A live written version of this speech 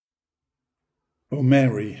O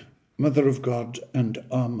Mary, Mother of God and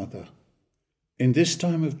our Mother, in this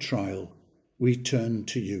time of trial we turn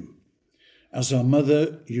to you. As our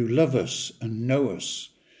Mother, you love us and know us.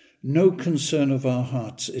 No concern of our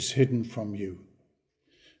hearts is hidden from you.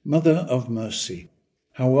 Mother of mercy,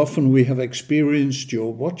 how often we have experienced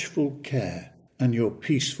your watchful care and your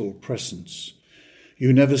peaceful presence.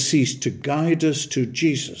 You never cease to guide us to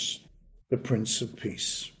Jesus, the Prince of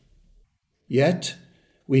Peace. Yet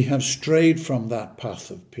we have strayed from that path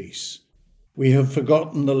of peace. We have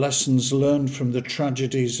forgotten the lessons learned from the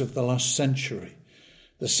tragedies of the last century,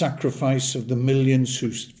 the sacrifice of the millions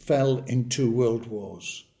who fell in 2 world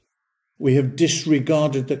wars. We have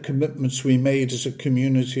disregarded the commitments we made as a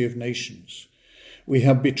community of nations. We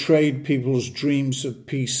have betrayed people's dreams of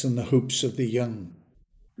peace and the hopes of the young.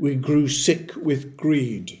 We grew sick with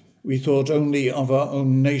greed. We thought only of our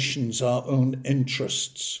own nations, our own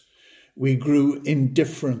interests. We grew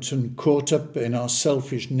indifferent and caught up in our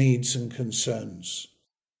selfish needs and concerns.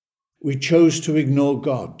 We chose to ignore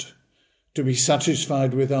God, to be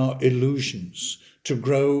satisfied with our illusions, to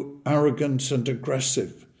grow arrogant and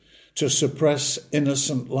aggressive, to suppress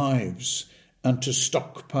innocent lives, and to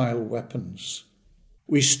stockpile weapons.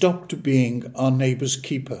 We stopped being our neighbour's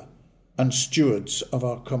keeper and stewards of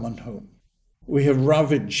our common home. We have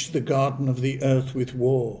ravaged the garden of the earth with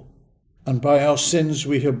war, and by our sins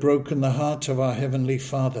we have broken the heart of our Heavenly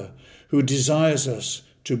Father, who desires us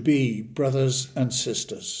to be brothers and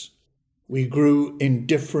sisters. We grew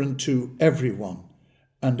indifferent to everyone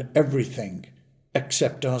and everything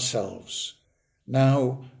except ourselves.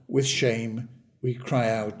 Now, with shame, we cry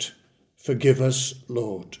out, "Forgive us,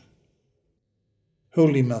 Lord."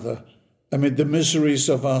 Holy Mother, amid the miseries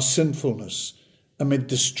of our sinfulness, amid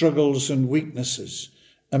the struggles and weaknesses,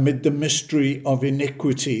 amid the mystery of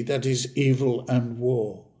iniquity that is evil and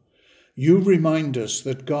war, you remind us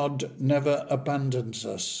that God never abandons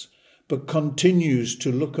us, but continues to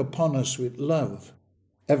look upon us with love,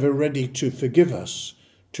 ever ready to forgive us,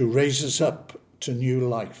 to raise us up to new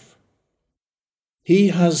life. He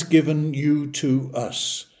has given you to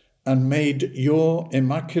us and made your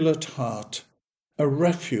Immaculate Heart a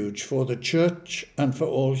refuge for the Church and for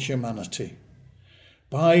all humanity.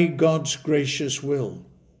 By God's gracious will,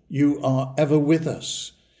 you are ever with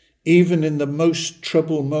us. Even in the most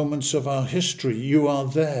troubled moments of our history, you are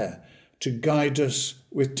there to guide us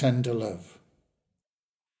with tender love.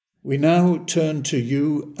 We now turn to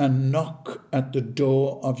you and knock at the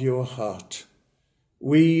door of your heart.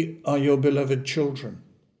 We are your beloved children.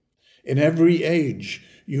 In every age,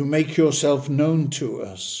 you make yourself known to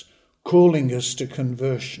us, calling us to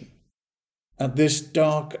conversion. At this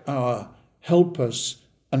dark hour, help us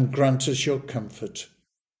and grant us your comfort.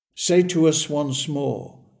 Say to us once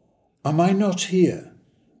more, "Am I not here,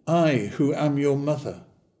 I who am your mother?"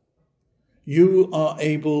 You are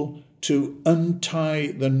able to untie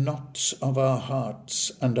the knots of our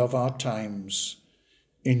hearts and of our times.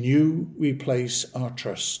 In you we place our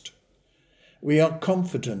trust. We are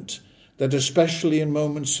confident that especially in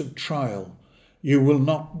moments of trial, you will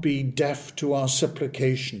not be deaf to our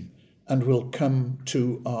supplication and will come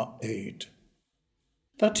to our aid.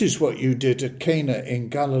 That is what you did at Cana in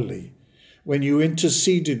Galilee, when you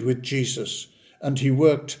interceded with Jesus and he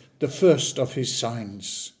worked the first of his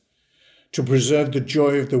signs. To preserve the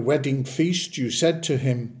joy of the wedding feast, you said to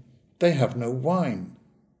him, "They have no wine."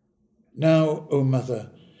 Now, O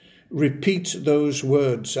Mother, repeat those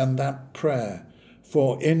words and that prayer,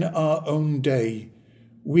 for in our own day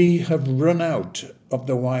we have run out of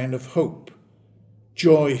the wine of hope.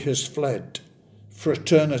 Joy has fled,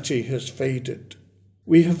 fraternity has faded.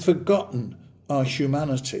 We have forgotten our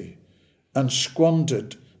humanity and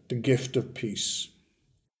squandered the gift of peace.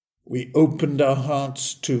 We opened our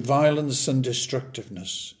hearts to violence and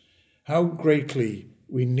destructiveness. How greatly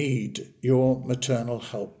we need your maternal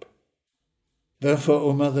help. Therefore,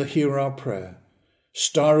 O Mother, hear our prayer.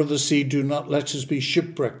 Star of the sea, do not let us be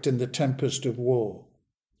shipwrecked in the tempest of war.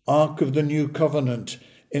 Ark of the New Covenant,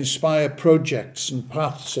 inspire projects and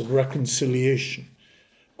paths of reconciliation.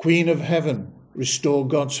 Queen of Heaven, restore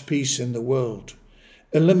God's peace in the world.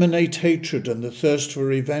 Eliminate hatred and the thirst for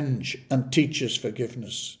revenge and teach us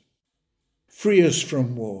forgiveness. Free us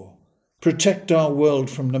from war. Protect our world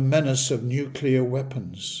from the menace of nuclear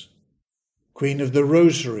weapons. Queen of the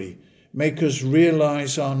Rosary, make us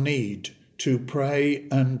realize our need to pray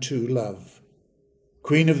and to love.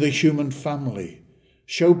 Queen of the human family,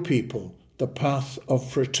 show people the path of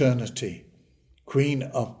fraternity. Queen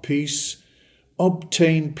of peace,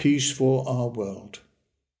 obtain peace for our world.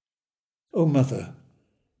 O Mother,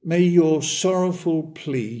 may your sorrowful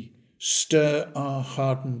plea stir our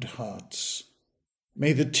hardened hearts.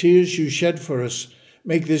 May the tears you shed for us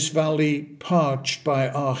make this valley parched by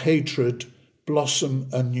our hatred blossom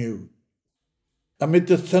anew. Amid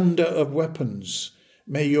the thunder of weapons,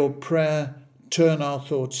 may your prayer turn our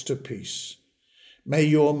thoughts to peace. May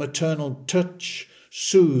your maternal touch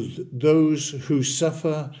soothe those who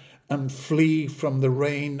suffer and flee from the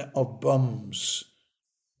rain of bombs.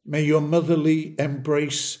 May your motherly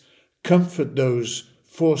embrace comfort those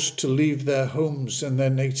forced to leave their homes and their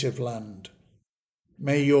native land.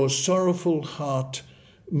 May your sorrowful heart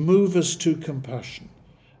move us to compassion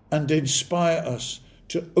and inspire us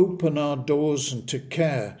to open our doors and to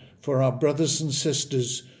care for our brothers and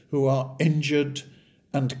sisters who are injured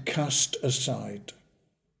and cast aside.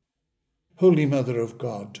 Holy Mother of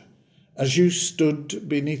God, as you stood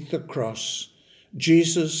beneath the cross,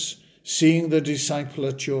 Jesus, seeing the disciple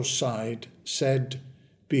at your side, said,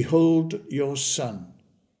 "Behold your Son."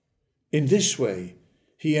 In this way,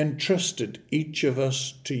 he entrusted each of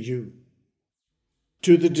us to you.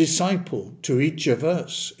 To the disciple, to each of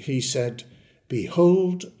us, he said,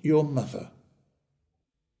 "Behold your mother."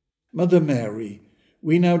 Mother Mary,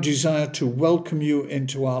 we now desire to welcome you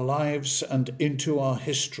into our lives and into our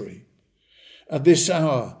history. At this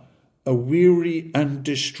hour, a weary and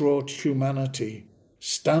distraught humanity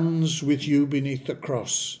stands with you beneath the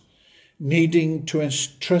cross, needing to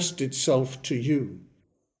entrust itself to you,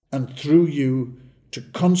 and through you to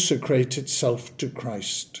consecrate itself to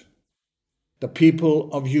Christ. The people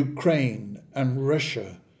of Ukraine and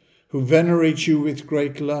Russia, who venerate you with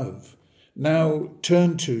great love, now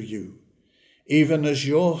turn to you, even as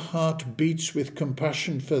your heart beats with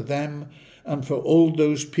compassion for them and for all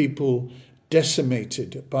those people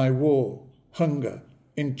decimated by war, hunger,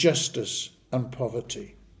 injustice, and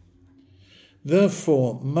poverty.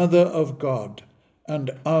 Therefore, Mother of God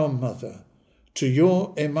and our Mother, to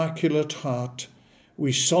your Immaculate Heart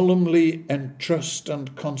we solemnly entrust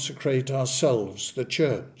and consecrate ourselves, the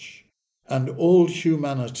Church, and all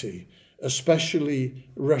humanity, especially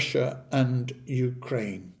Russia and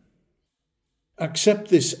Ukraine. Accept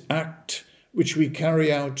this act which we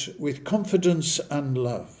carry out with confidence and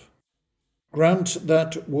love. Grant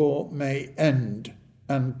that war may end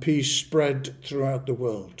and peace spread throughout the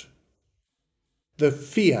world. The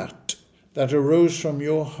fiat that arose from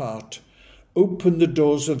your heart open the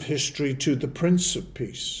doors of history to the Prince of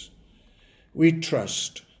Peace. We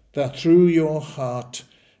trust that through your heart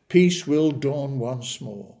peace will dawn once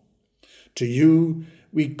more. To you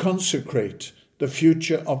we consecrate the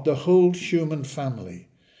future of the whole human family,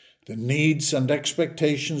 the needs and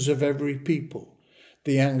expectations of every people,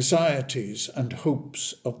 the anxieties and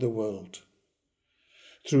hopes of the world.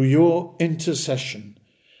 Through your intercession,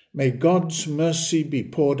 may God's mercy be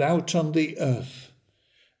poured out on the earth,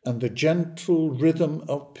 and the gentle rhythm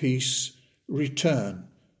of peace return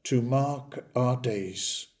to mark our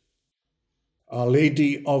days. Our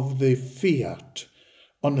Lady of the Fiat,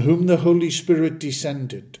 on whom the Holy Spirit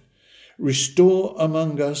descended, restore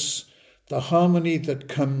among us the harmony that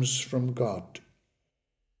comes from God.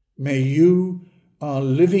 May you, our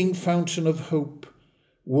living fountain of hope,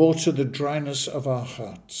 water the dryness of our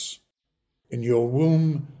hearts. In your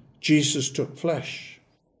womb, Jesus took flesh.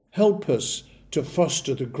 Help us to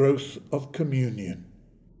foster the growth of communion.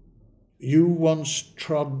 You once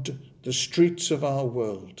trod the streets of our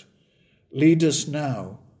world. Lead us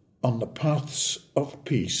now on the paths of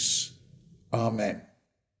peace. Amen.